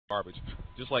garbage.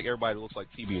 Just like everybody looks like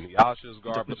TB and Yasha is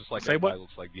garbage. Just like everybody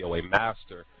looks like DOA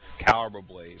Master, Caliber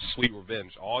Blaze, Sweet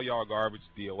Revenge. All y'all garbage.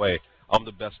 DOA. I'm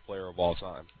the best player of all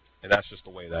time, and that's just the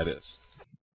way that is.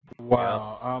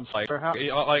 Wow. Like,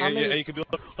 and you can be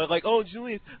like, oh,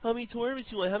 Julius, how many tournaments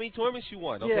you won? How many tournaments you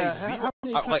won? Okay, yeah.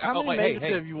 How many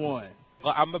majors have you won?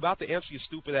 I'm about to answer your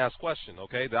stupid ass question.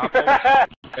 Okay,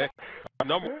 okay.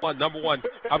 Number one.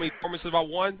 How many tournaments have I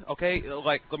won? Okay,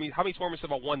 like, how many tournaments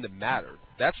have I won that mattered?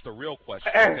 That's the real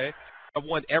question. Okay, I've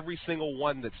won every single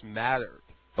one that's mattered.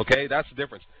 Okay, that's the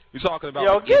difference. You're talking about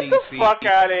Yo, like get NEC, the fuck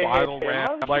out of final here.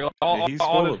 round, like all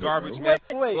this garbage, man.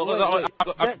 Wait.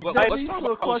 Let's talk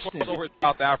about questions over in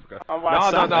South Africa. No.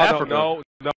 Let's talk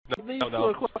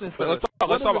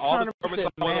about all the tournaments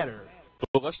I've won.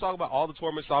 Let's talk about all the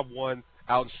tournaments I've won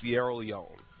out in Sierra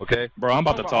Leone. Okay, bro, I'm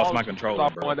about to toss my controller,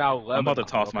 bro. I'm about to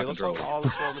toss my controller. Let's talk about all the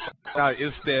tournaments out in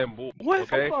Istanbul. What?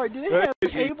 Okay? I'm sorry, do they have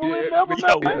cable in Melbourne?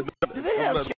 Do they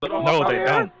have cable? No, they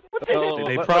don't.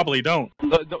 They probably don't.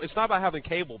 No, it's not about having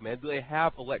cable, man. Do they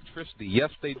have electricity?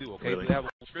 Yes, they do. Okay, really? Do they have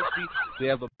electricity? They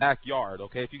have a backyard.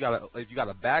 Okay, if you got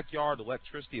a backyard,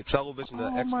 electricity, a television,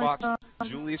 an Xbox,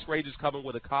 Julius Rage is coming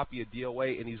with a copy of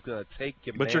DOA, and he's gonna take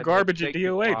your. But you're garbage at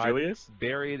DOA, Julius.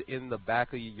 Bury it in the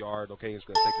back of your yard. Okay, he's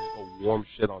gonna take a warm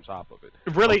shit on top of it.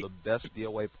 Really? I'm the best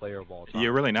DOA player of all time.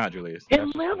 You're really not, Julius.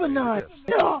 In Lebanon,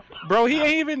 bro, he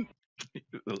ain't even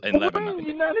in Lebanon. In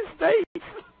the United States.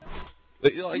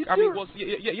 Like, I mean, well,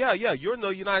 yeah, you're in the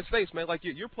United States, man. Like,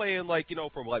 you're playing, like, you know,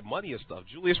 for, like, money and stuff.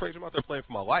 Julius Rage, I'm out there playing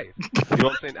for my life. You know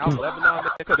what I'm saying? Out in Lebanon,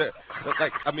 man,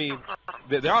 like, I mean,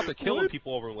 they're out there killing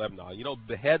people over in Lebanon, you know,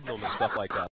 beheading them and stuff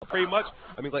like that. Pretty much,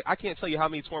 I mean, like, I can't tell you how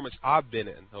many tournaments I've been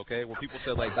in, okay, where people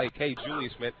say, like, hey,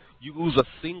 Julius, man, you lose a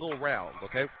single round,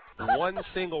 okay? One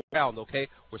single round, okay,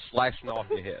 we're slashing off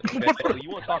your head. Okay? So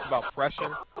you want to talk about pressure?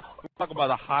 We talk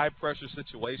about a high-pressure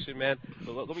situation, man.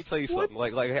 So let me tell you something.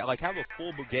 Like have a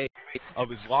full brigade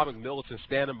of Islamic militants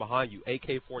standing behind you,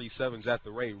 AK-47s at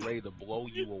the ready to blow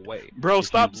you away. Bro,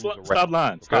 stop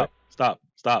lying. Stop.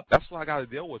 That's what I got to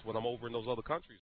deal with when I'm over in those other countries.